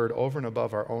God's word over and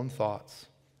above our own thoughts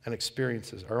and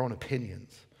experiences, our own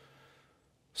opinions,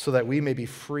 so that we may be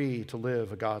free to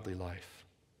live a godly life.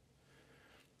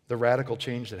 The radical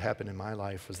change that happened in my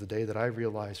life was the day that I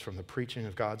realized from the preaching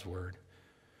of God's word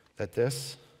that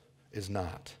this is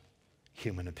not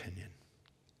human opinion.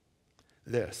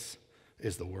 This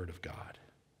is the word of God.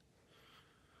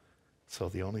 So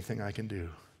the only thing I can do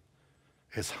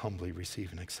is humbly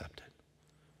receive and accept it.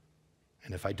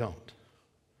 And if I don't,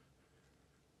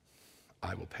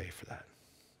 I will pay for that.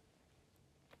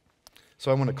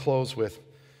 So I want to close with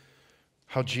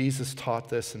how Jesus taught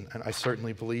this, and I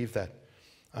certainly believe that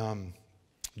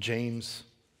James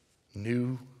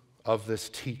knew of this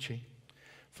teaching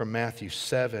from Matthew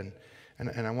 7,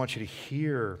 and I want you to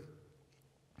hear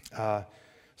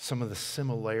some of the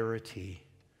similarity.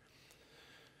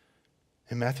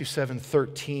 In Matthew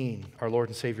 7:13, our Lord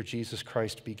and Savior Jesus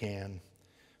Christ began,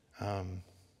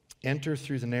 enter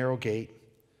through the narrow gate,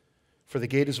 for the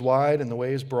gate is wide and the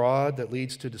way is broad that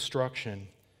leads to destruction,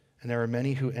 and there are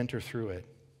many who enter through it.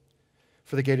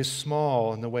 For the gate is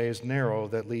small and the way is narrow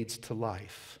that leads to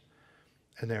life,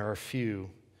 and there are few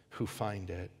who find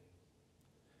it.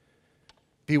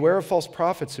 Beware of false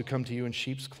prophets who come to you in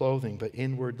sheep's clothing, but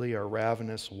inwardly are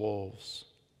ravenous wolves.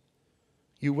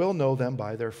 You will know them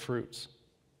by their fruits.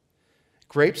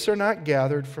 Grapes are not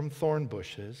gathered from thorn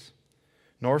bushes,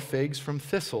 nor figs from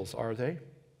thistles, are they?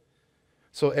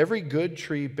 So every good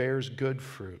tree bears good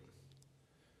fruit,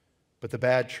 but the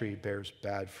bad tree bears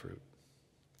bad fruit.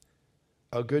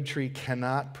 A good tree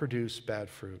cannot produce bad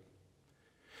fruit,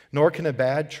 nor can a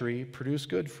bad tree produce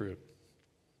good fruit.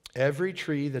 Every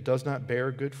tree that does not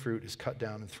bear good fruit is cut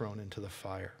down and thrown into the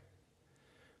fire.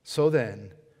 So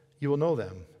then, you will know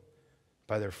them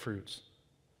by their fruits.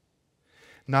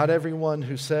 Not everyone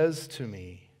who says to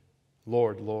me,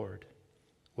 Lord, Lord,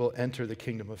 will enter the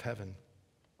kingdom of heaven,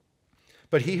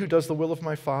 but he who does the will of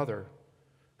my Father,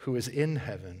 who is in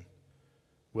heaven,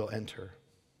 will enter.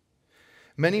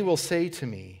 Many will say to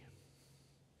me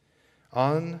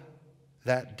on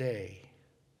that day,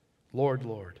 Lord,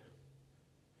 Lord,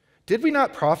 did we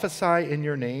not prophesy in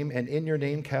your name, and in your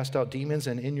name cast out demons,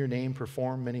 and in your name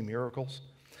perform many miracles?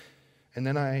 And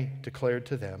then I declared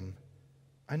to them,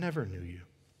 I never knew you.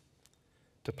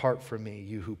 Depart from me,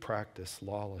 you who practice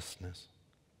lawlessness.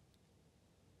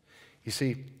 You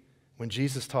see, when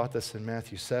Jesus taught this in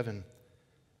Matthew 7,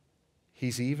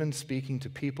 he's even speaking to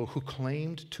people who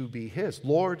claimed to be his.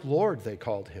 Lord, Lord, they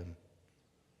called him.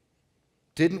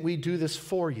 Didn't we do this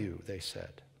for you, they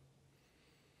said.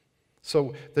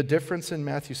 So the difference in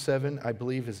Matthew 7, I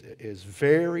believe, is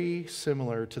very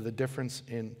similar to the difference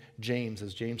in James,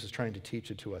 as James is trying to teach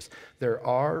it to us. There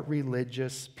are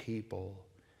religious people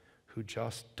who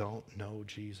just don't know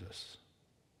Jesus.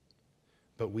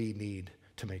 But we need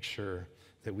to make sure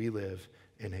that we live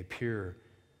in a pure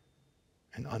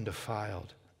and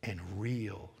undefiled and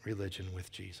real religion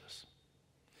with Jesus.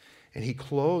 And he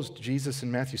closed, Jesus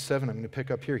in Matthew 7, I'm going to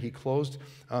pick up here, he closed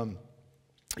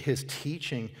his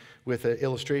teaching with an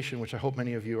illustration which I hope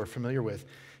many of you are familiar with.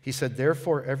 He said,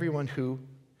 therefore, everyone who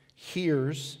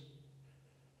hears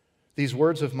these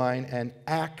words of mine and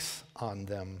acts on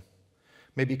them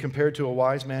may be compared to a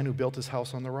wise man who built his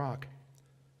house on the rock.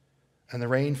 And the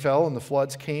rain fell, and the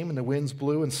floods came, and the winds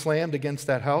blew and slammed against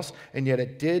that house, and yet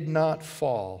it did not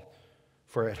fall,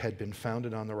 for it had been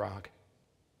founded on the rock.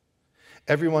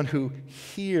 Everyone who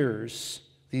hears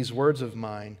these words of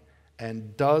mine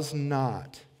and does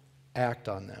not act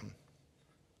on them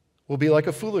will be like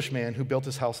a foolish man who built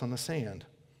his house on the sand.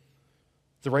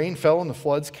 The rain fell, and the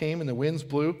floods came, and the winds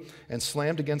blew and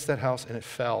slammed against that house, and it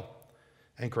fell,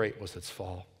 and great was its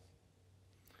fall.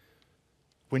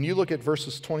 When you look at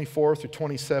verses 24 through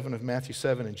 27 of Matthew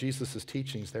 7 and Jesus'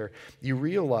 teachings there, you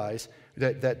realize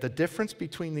that the difference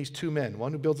between these two men,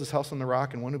 one who builds his house on the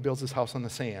rock and one who builds his house on the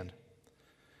sand,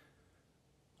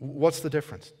 what's the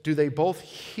difference? Do they both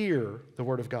hear the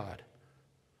word of God?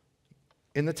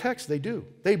 In the text, they do.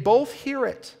 They both hear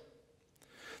it.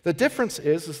 The difference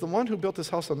is the one who built his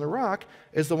house on the rock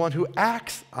is the one who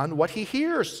acts on what he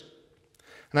hears.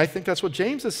 And I think that's what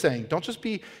James is saying. Don't just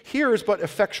be hearers, but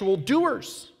effectual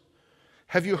doers.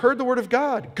 Have you heard the word of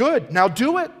God? Good. Now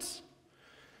do it.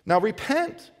 Now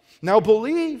repent. Now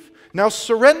believe. Now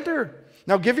surrender.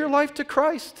 Now give your life to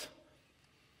Christ.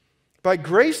 By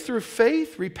grace through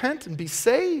faith, repent and be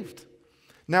saved.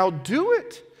 Now do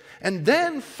it. And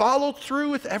then follow through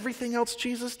with everything else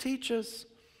Jesus teaches.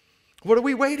 What are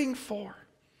we waiting for?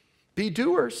 Be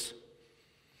doers.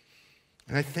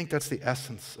 And I think that's the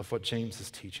essence of what James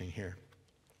is teaching here.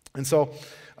 And so,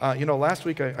 last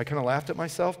week I kind of laughed at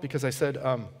myself because I said,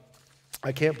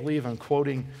 I can't believe I'm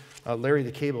quoting Larry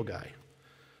the Cable Guy.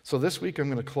 So this week I'm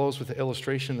going to close with an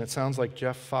illustration that sounds like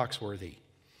Jeff Foxworthy.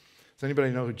 Does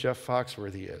anybody know who Jeff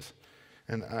Foxworthy is?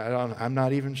 And I'm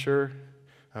not even sure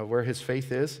where his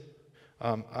faith is.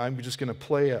 I'm just going to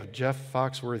play a Jeff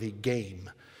Foxworthy game.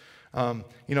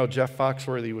 Jeff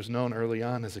Foxworthy was known early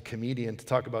on as a comedian to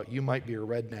talk about you might be a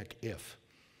redneck if.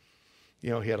 He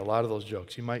had a lot of those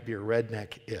jokes. You might be a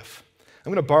redneck if.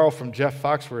 I'm going to borrow from Jeff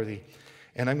Foxworthy,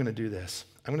 and I'm going to do this.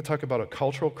 I'm going to talk about a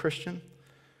cultural Christian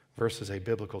versus a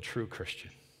biblical true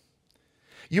Christian.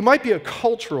 You might be a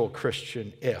cultural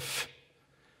Christian if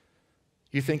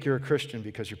you think you're a Christian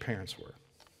because your parents were.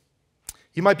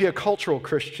 You might be a cultural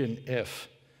Christian if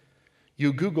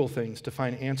you Google things to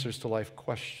find answers to life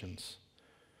questions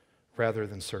rather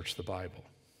than search the Bible.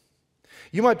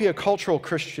 You might be a cultural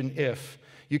Christian if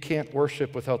you can't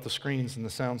worship without the screens and the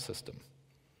sound system.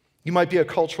 You might be a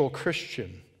cultural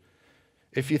Christian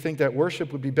if you think that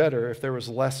worship would be better if there was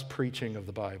less preaching of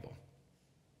the Bible.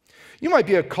 You might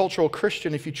be a cultural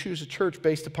Christian if you choose a church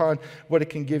based upon what it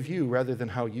can give you rather than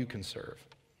how you can serve.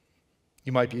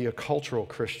 You might be a cultural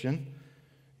Christian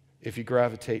if you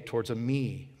gravitate towards a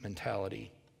me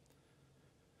mentality.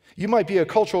 You might be a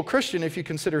cultural Christian if you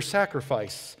consider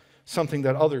sacrifice something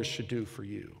that others should do for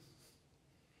you.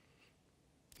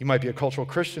 You might be a cultural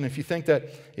Christian if you think that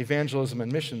evangelism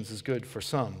and missions is good for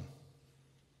some,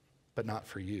 but not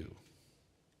for you.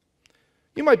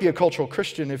 You might be a cultural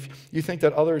Christian if you think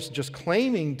that others just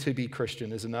claiming to be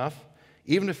Christian is enough,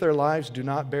 even if their lives do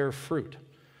not bear fruit.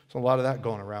 There's a lot of that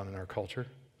going around in our culture,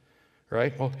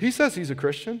 right? Well, he says he's a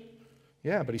Christian.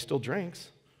 Yeah, but he still drinks.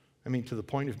 I mean, to the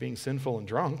point of being sinful and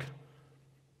drunk.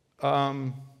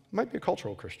 Might be a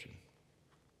cultural Christian.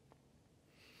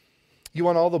 You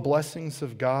want all the blessings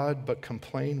of God, but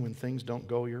complain when things don't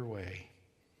go your way.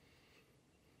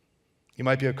 You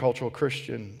might be a cultural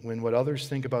Christian when what others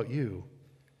think about you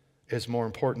is more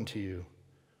important to you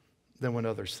than when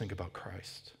others think about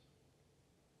Christ.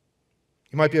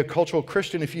 You might be a cultural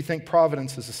Christian if you think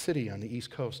Providence is a city on the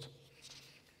East Coast.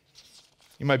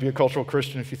 You might be a cultural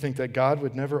Christian if you think that God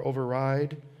would never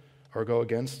override or go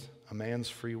against a man's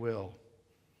free will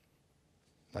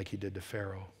like he did to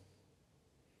Pharaoh.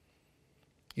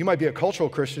 You might be a cultural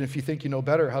Christian if you think you know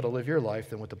better how to live your life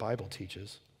than what the Bible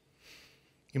teaches.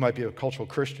 You might be a cultural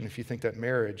Christian if you think that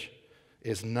marriage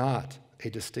is not a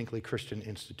distinctly Christian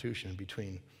institution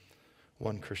between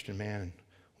one Christian man and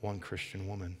one Christian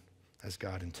woman as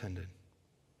God intended.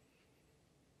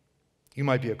 You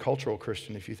might be a cultural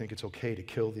Christian if you think it's okay to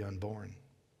kill the unborn.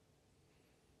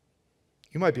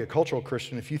 You might be a cultural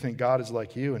Christian if you think God is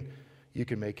like you and you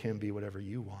can make him be whatever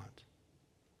you want.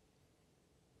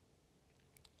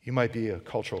 You might be a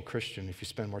cultural Christian if you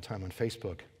spend more time on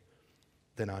Facebook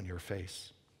than on your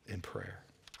face in prayer.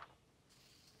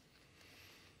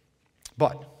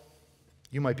 But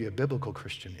you might be a biblical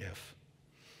Christian if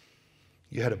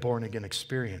you had a born-again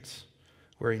experience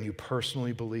wherein you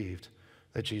personally believed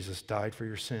that Jesus died for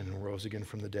your sin and rose again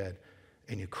from the dead,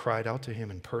 and you cried out to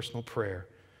him in personal prayer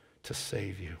to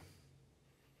save you.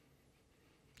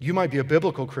 You might be a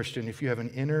biblical Christian if you have an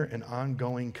inner and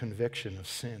ongoing conviction of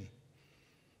sin,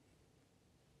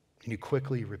 and you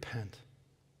quickly repent.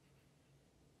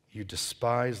 You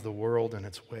despise the world and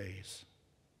its ways.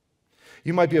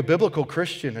 You might be a biblical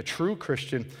Christian, a true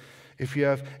Christian, if you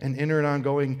have an inner and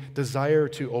ongoing desire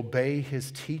to obey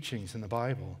his teachings in the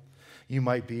Bible. You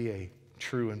might be a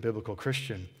true and biblical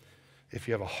Christian if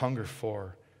you have a hunger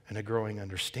for and a growing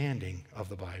understanding of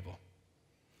the Bible.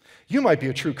 You might be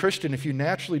a true Christian if you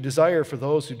naturally desire for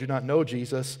those who do not know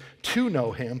Jesus to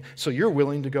know him, so you're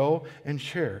willing to go and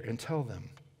share and tell them.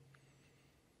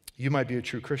 You might be a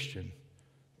true Christian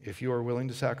if you are willing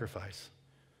to sacrifice,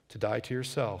 to die to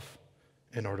yourself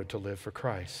in order to live for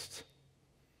Christ.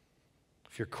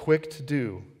 If you're quick to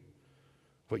do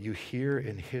what you hear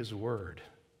in his word,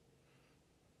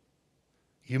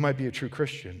 you might be a true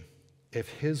Christian if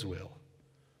his will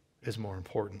is more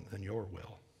important than your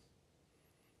will.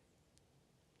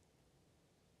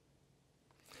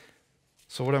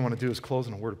 So what I want to do is close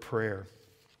in a word of prayer.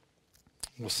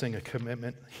 We'll sing a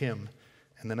commitment hymn,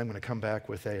 and then I'm going to come back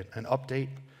with an update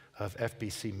of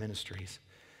FBC Ministries.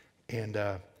 And,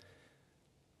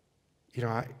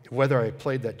 whether I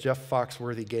played that Jeff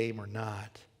Foxworthy game or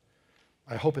not,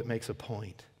 I hope it makes a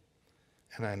point.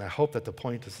 And I hope that the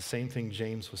point is the same thing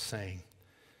James was saying,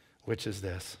 which is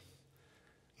this.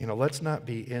 Let's not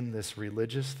be in this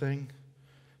religious thing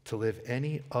to live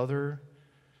any other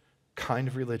kind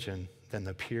of religion than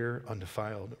the pure,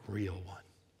 undefiled, real one.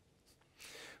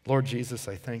 Lord Jesus,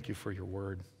 I thank you for your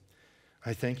word.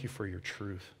 I thank you for your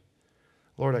truth.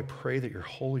 Lord, I pray that your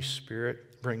Holy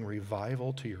Spirit bring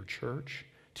revival to your church,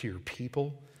 to your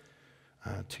people,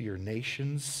 to your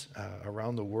nations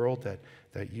around the world,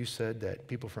 that you said that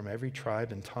people from every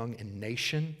tribe and tongue and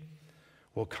nation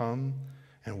will come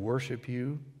and worship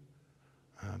you,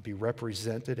 be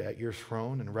represented at your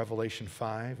throne in Revelation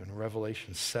 5 and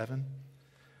Revelation 7.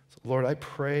 So Lord, I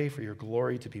pray for your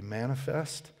glory to be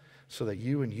manifest so that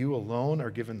you and you alone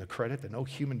are given the credit, that no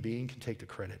human being can take the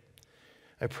credit.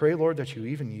 I pray, Lord, that you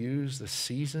even use the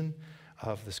season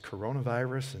of this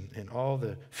coronavirus and all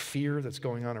the fear that's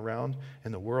going on around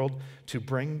in the world, to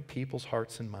bring people's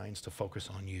hearts and minds to focus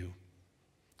on you,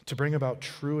 to bring about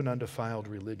true and undefiled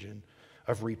religion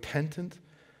of repentant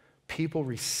people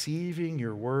receiving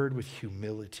your word with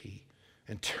humility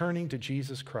and turning to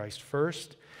Jesus Christ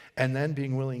first, and then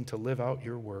being willing to live out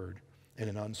your word in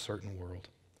an uncertain world.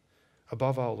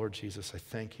 Above all, Lord Jesus, I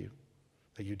thank you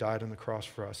that you died on the cross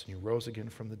for us and you rose again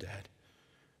from the dead.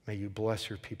 May you bless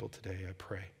your people today, I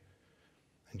pray.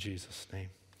 In Jesus' name,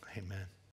 amen.